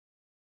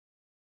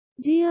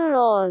Dear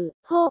all,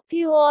 hope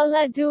you all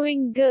are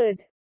doing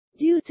good.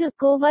 Due to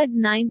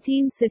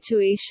COVID-19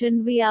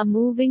 situation, we are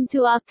moving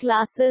to our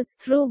classes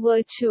through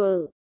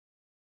virtual.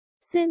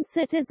 Since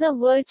it is a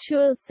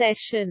virtual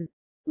session,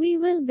 we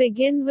will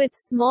begin with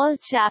small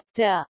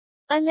chapter,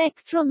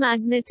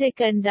 Electromagnetic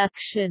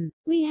Induction.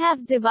 We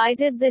have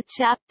divided the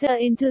chapter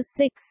into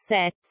 6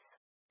 sets.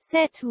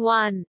 Set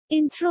 1,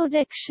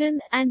 Introduction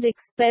and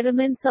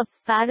Experiments of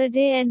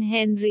Faraday and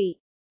Henry.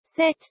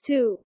 Set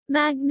 2,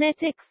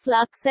 Magnetic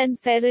Flux and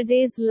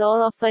Faraday's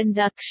Law of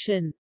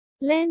Induction.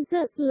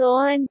 Lenz's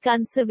Law and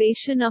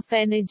Conservation of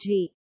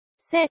Energy.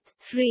 Set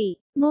 3,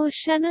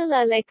 Motional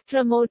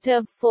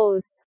Electromotive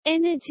Force,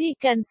 Energy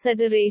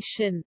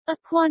Consideration, a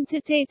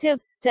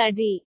Quantitative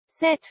Study.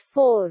 Set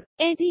 4,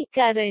 Eddy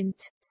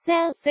Current,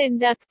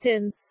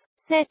 Self-Inductance.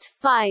 Set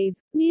 5,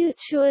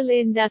 Mutual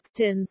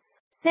Inductance.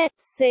 Set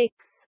 6,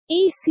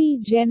 AC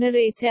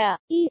Generator.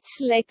 Each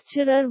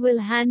lecturer will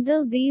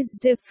handle these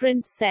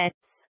different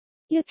sets.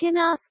 You can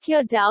ask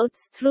your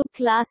doubts through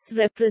class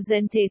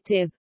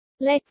representative.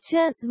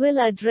 Lectures will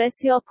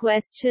address your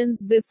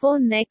questions before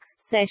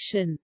next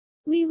session.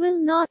 We will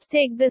not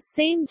take the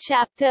same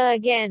chapter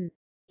again.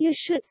 You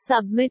should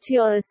submit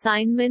your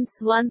assignments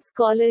once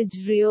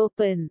college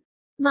reopen.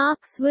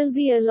 Marks will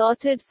be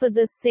allotted for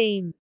the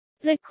same.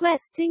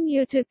 Requesting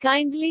you to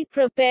kindly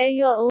prepare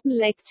your own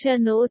lecture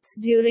notes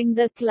during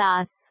the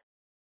class.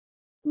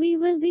 We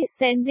will be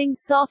sending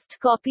soft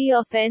copy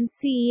of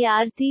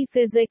NCERT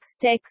Physics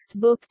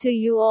Textbook to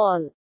you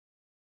all.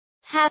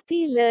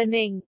 Happy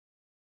learning!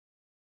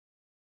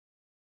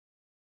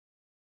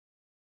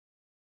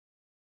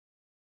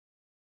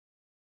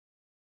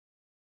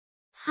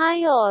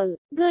 Hi all,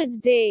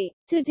 good day.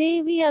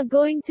 Today we are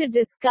going to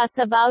discuss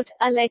about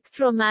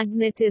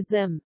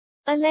electromagnetism.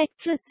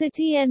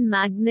 Electricity and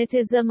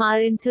magnetism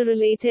are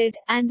interrelated,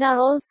 and are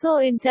also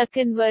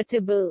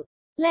interconvertible.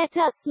 Let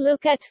us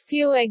look at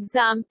few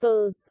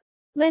examples.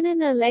 When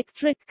an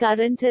electric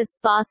current is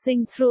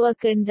passing through a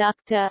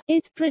conductor,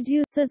 it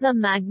produces a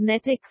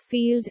magnetic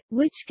field,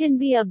 which can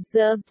be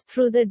observed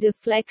through the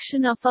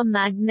deflection of a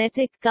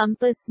magnetic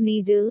compass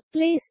needle,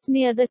 placed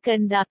near the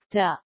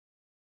conductor.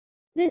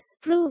 This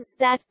proves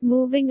that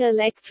moving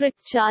electric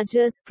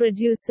charges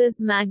produces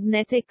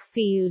magnetic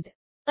field.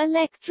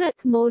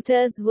 Electric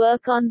motors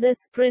work on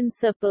this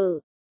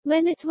principle.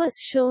 When it was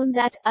shown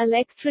that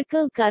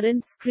electrical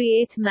currents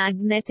create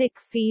magnetic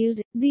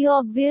field, the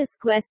obvious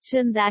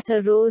question that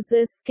arose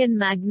is, can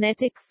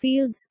magnetic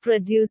fields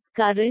produce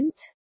current?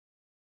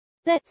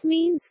 That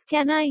means,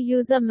 can I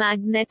use a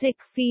magnetic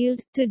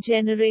field to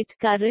generate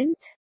current?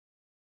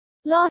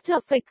 Lot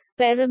of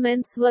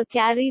experiments were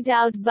carried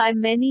out by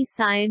many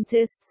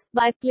scientists,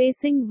 by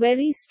placing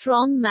very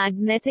strong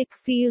magnetic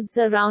fields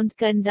around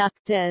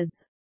conductors.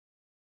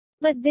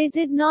 But they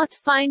did not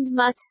find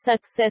much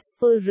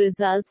successful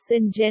results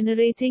in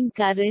generating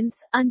currents,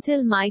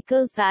 until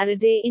Michael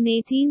Faraday in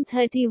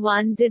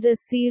 1831 did a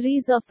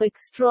series of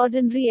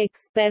extraordinary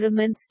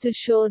experiments to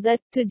show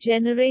that, to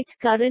generate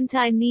current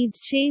I need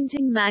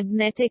changing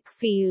magnetic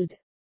field.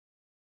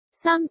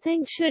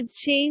 Something should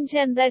change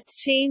and that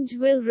change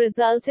will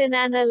result in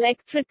an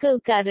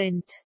electrical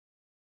current.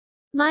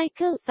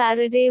 Michael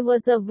Faraday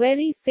was a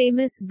very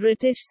famous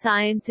British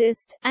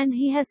scientist, and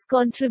he has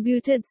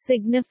contributed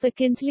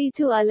significantly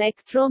to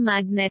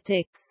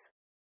electromagnetics.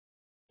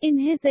 In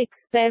his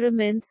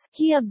experiments,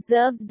 he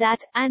observed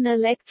that, an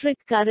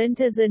electric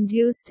current is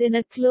induced in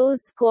a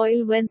closed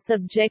coil when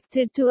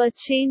subjected to a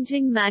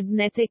changing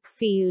magnetic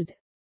field.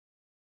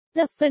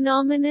 The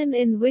phenomenon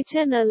in which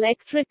an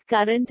electric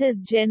current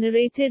is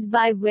generated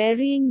by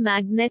varying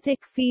magnetic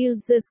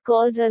fields is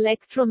called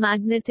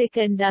electromagnetic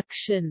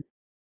induction.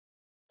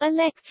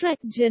 Electric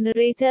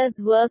generators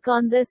work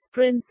on this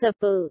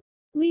principle.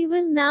 We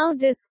will now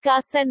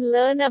discuss and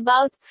learn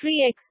about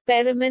 3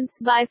 experiments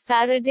by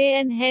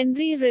Faraday and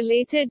Henry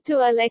related to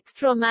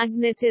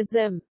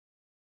electromagnetism.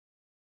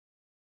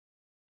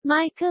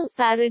 Michael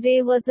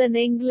Faraday was an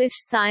English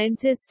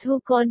scientist who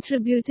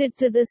contributed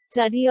to the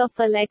study of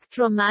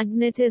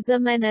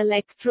electromagnetism and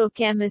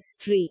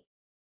electrochemistry.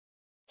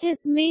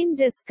 His main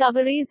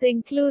discoveries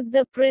include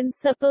the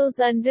principles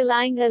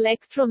underlying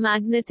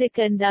electromagnetic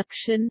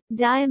induction,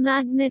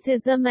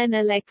 diamagnetism and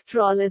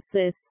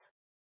electrolysis.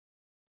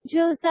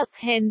 Joseph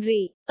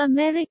Henry,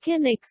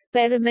 American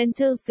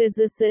experimental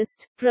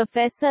physicist,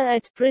 professor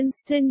at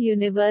Princeton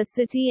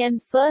University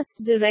and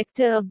first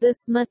director of the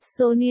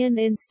Smithsonian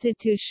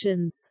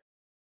Institutions.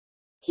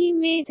 He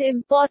made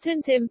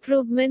important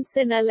improvements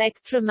in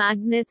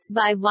electromagnets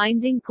by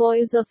winding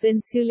coils of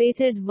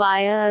insulated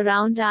wire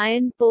around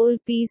iron pole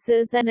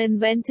pieces and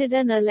invented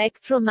an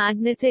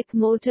electromagnetic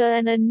motor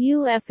and a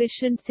new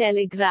efficient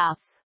telegraph.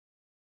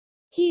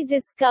 He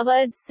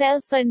discovered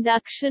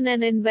self-induction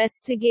and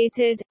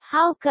investigated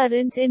how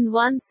current in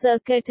one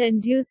circuit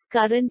induce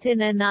current in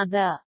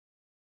another.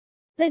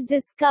 The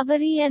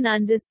discovery and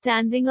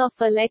understanding of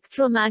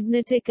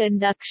electromagnetic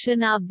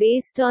induction are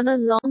based on a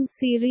long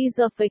series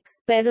of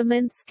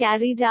experiments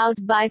carried out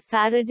by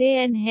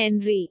Faraday and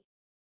Henry.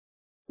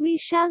 We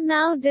shall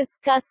now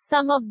discuss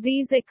some of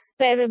these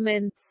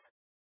experiments.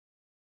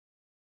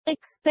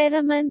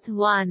 Experiment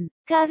 1.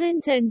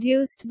 Current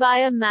induced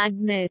by a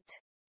magnet.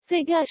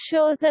 Figure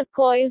shows a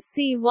coil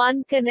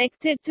C1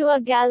 connected to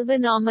a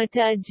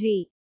galvanometer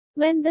G.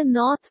 When the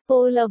north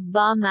pole of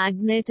bar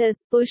magnet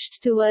is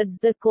pushed towards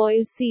the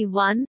coil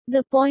C1,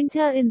 the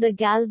pointer in the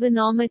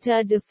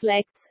galvanometer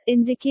deflects,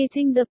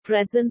 indicating the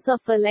presence of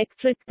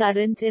electric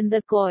current in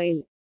the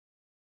coil.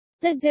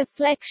 The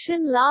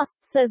deflection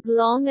lasts as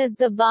long as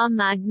the bar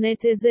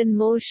magnet is in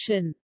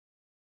motion.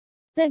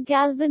 The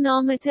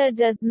galvanometer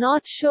does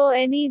not show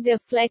any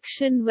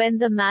deflection when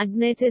the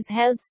magnet is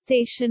held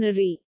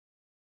stationary.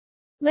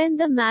 When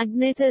the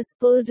magnet is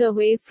pulled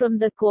away from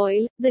the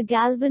coil, the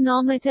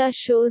galvanometer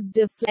shows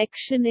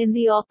deflection in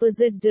the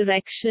opposite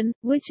direction,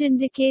 which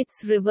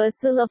indicates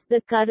reversal of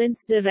the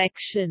current's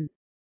direction.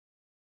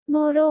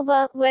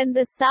 Moreover, when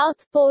the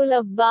south pole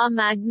of bar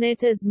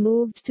magnet is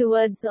moved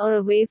towards or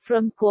away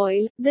from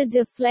coil, the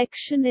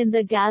deflection in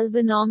the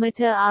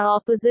galvanometer are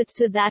opposite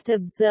to that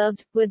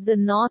observed with the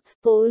north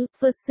pole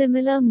for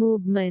similar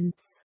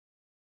movements.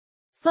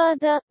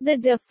 Further, the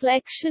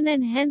deflection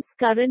and hence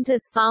current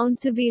is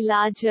found to be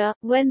larger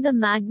when the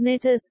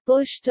magnet is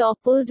pushed or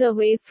pulled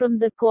away from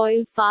the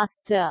coil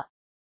faster.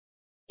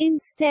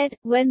 Instead,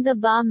 when the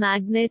bar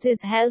magnet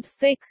is held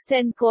fixed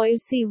and coil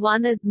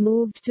C1 is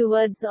moved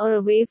towards or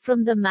away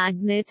from the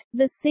magnet,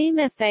 the same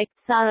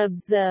effects are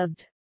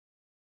observed.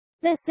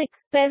 This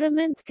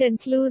experiment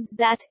concludes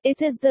that,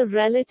 it is the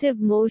relative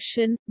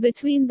motion,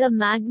 between the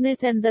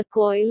magnet and the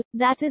coil,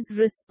 that is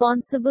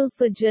responsible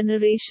for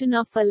generation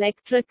of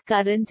electric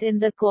current in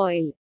the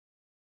coil.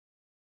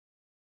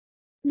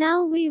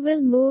 Now we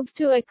will move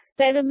to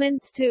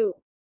experiment 2.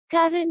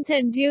 Current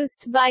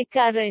induced by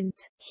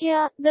current.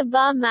 Here, the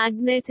bar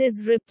magnet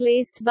is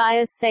replaced by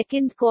a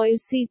second coil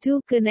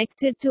C2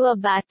 connected to a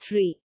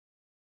battery.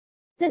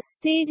 The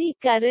steady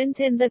current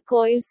in the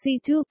coil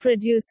C2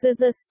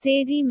 produces a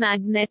steady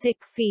magnetic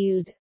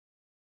field.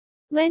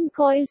 When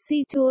coil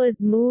C2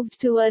 is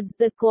moved towards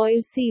the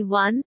coil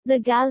C1, the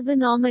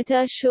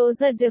galvanometer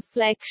shows a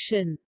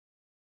deflection.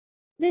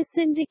 This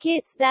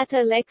indicates that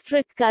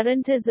electric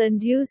current is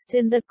induced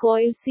in the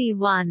coil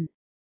C1.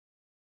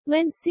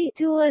 When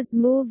C2 is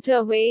moved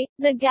away,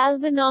 the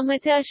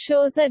galvanometer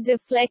shows a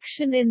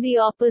deflection in the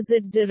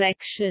opposite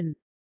direction.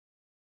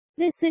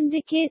 This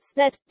indicates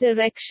that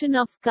direction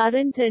of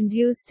current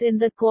induced in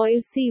the coil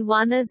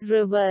C1 is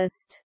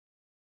reversed.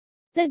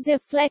 The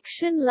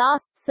deflection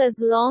lasts as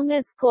long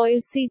as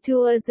coil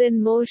C2 is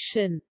in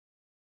motion.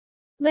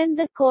 When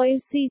the coil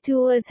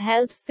C2 is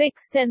held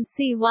fixed and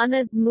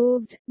C1 is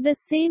moved, the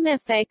same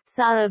effects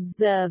are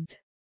observed.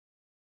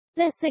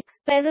 This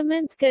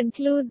experiment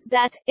concludes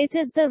that, it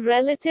is the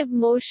relative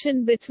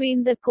motion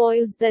between the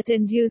coils that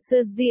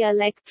induces the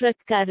electric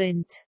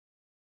current.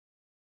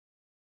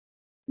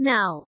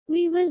 Now,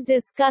 we will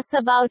discuss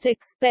about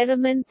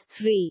experiment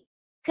 3.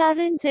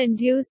 Current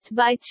induced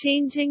by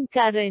changing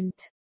current.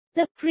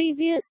 The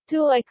previous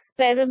two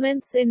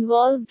experiments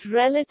involved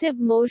relative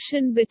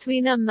motion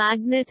between a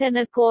magnet and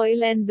a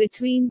coil and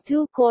between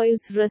two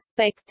coils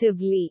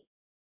respectively.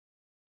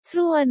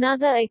 Through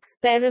another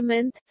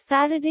experiment,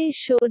 Faraday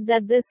showed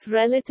that this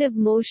relative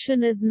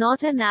motion is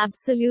not an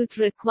absolute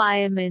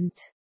requirement.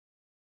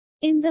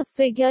 In the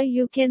figure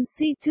you can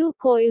see two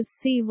coils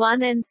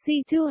C1 and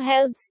C2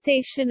 held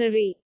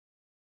stationary.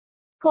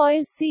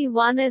 Coil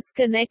C1 is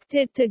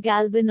connected to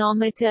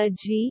galvanometer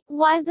G,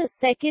 while the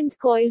second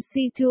coil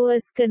C2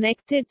 is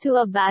connected to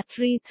a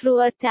battery through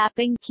a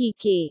tapping key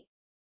K.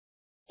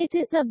 It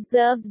is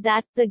observed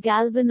that the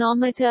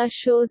galvanometer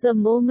shows a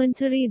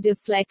momentary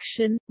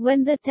deflection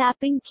when the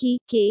tapping key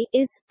K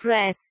is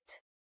pressed.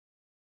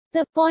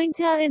 The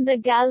pointer in the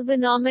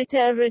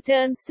galvanometer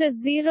returns to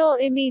 0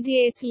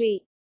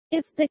 immediately.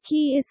 If the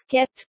key is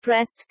kept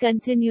pressed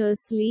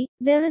continuously,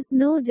 there is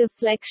no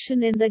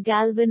deflection in the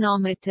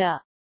galvanometer.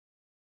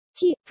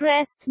 Key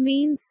pressed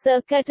means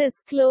circuit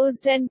is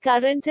closed and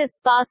current is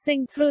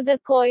passing through the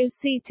coil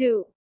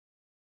C2.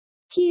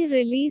 Key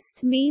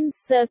released means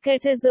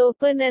circuit is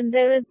open and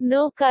there is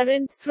no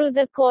current through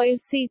the coil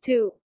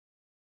C2.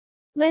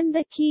 When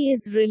the key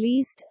is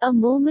released, a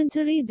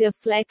momentary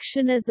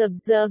deflection is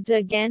observed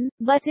again,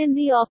 but in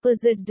the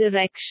opposite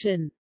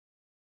direction.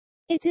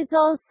 It is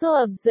also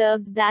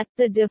observed that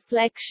the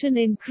deflection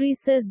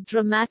increases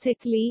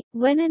dramatically,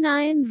 when an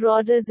iron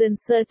rod is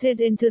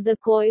inserted into the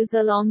coils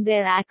along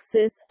their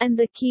axis, and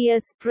the key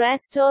is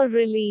pressed or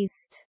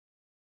released.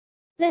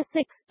 This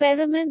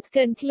experiment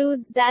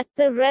concludes that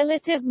the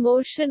relative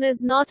motion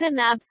is not an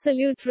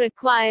absolute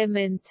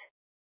requirement.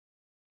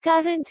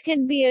 Current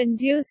can be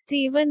induced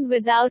even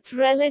without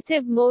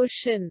relative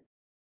motion.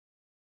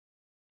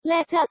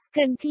 Let us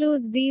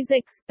conclude these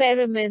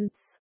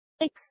experiments.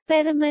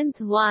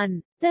 Experiment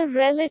 1. The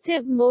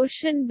relative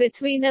motion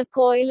between a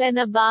coil and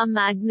a bar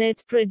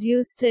magnet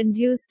produced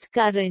induced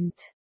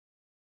current.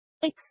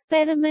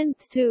 Experiment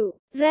 2.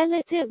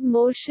 Relative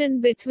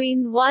motion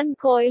between one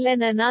coil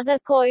and another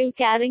coil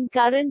carrying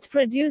current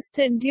produced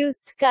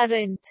induced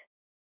current.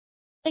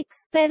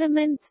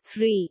 Experiment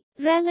 3.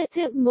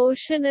 Relative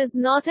motion is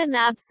not an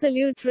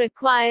absolute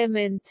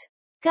requirement.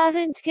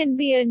 Current can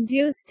be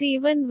induced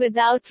even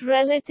without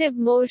relative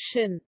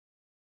motion.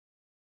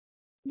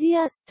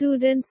 Dear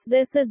students,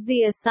 this is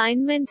the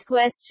assignment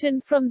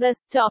question from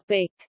this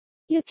topic.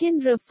 You can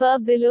refer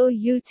below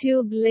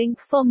YouTube link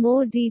for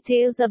more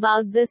details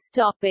about this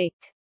topic.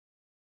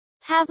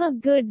 Have a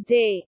good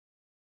day.